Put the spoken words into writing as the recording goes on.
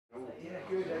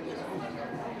Now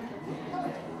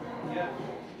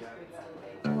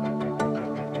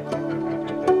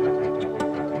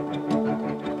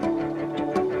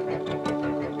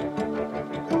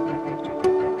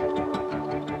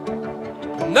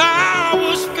I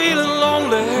was feeling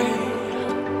lonely,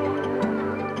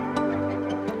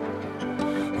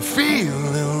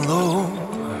 feeling low.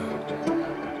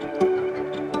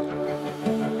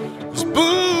 This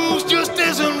booze just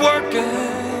isn't working,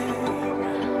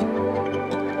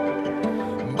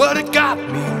 but it got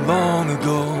me long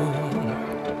ago.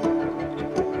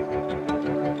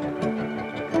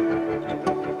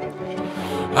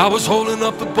 I was holding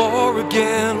up the bar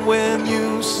again when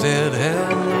you said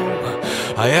hello.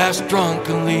 I asked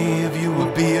drunkenly if you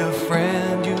would be a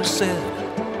friend. You said,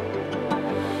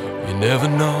 you never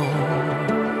know.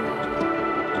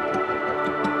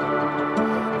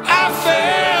 I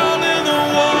fell in the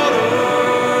water,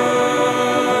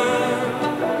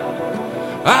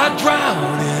 I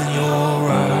drowned in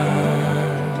your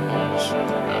arms.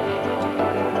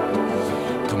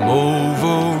 Come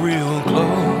over real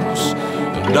close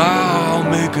and I'll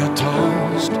make a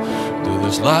toast to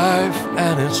this life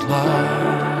and its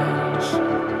lies.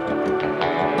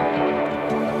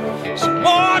 So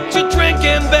what you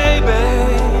drinking, baby?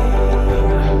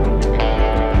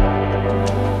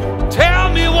 Tell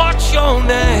me what's your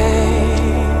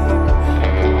name.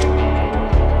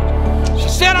 She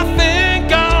said, I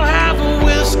think I'll have a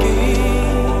whiskey,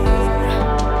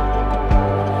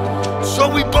 so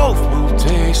we both will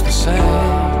taste the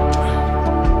same.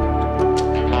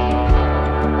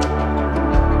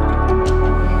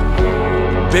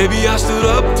 Baby, I stood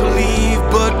up to leave,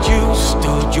 but you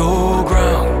stood your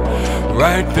ground.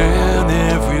 Right then,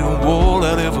 every wall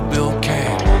that ever built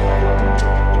came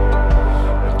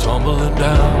tumbling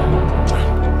down.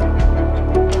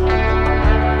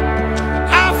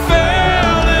 I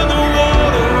fell in the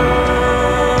water,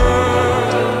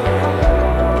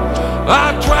 I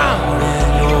drowned in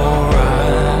your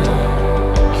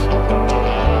eyes.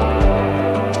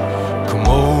 Come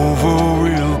over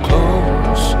real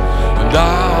close and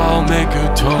I'll make a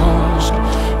toast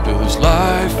to this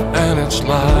life and its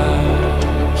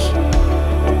lies.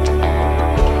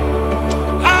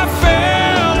 I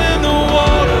fell in the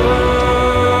water,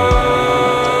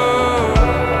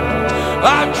 I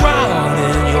drowned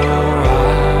in your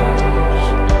eyes.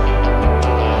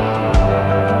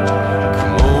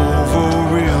 Come over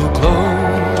real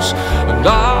close and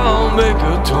I'll make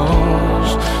a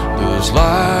toast to this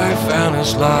life and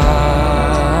its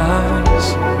lies.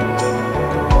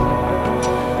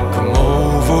 Come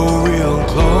over real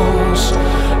close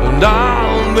and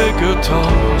I'll make a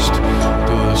toast to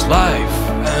this life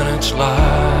and its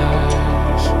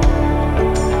lies.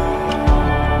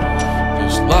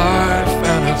 This life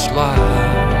and its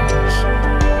lies.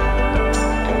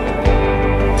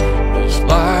 This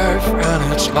life and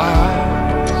its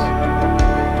lies.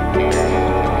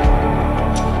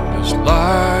 This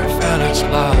life and its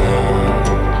lies.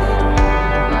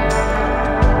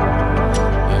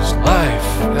 This life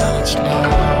and its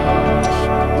lies.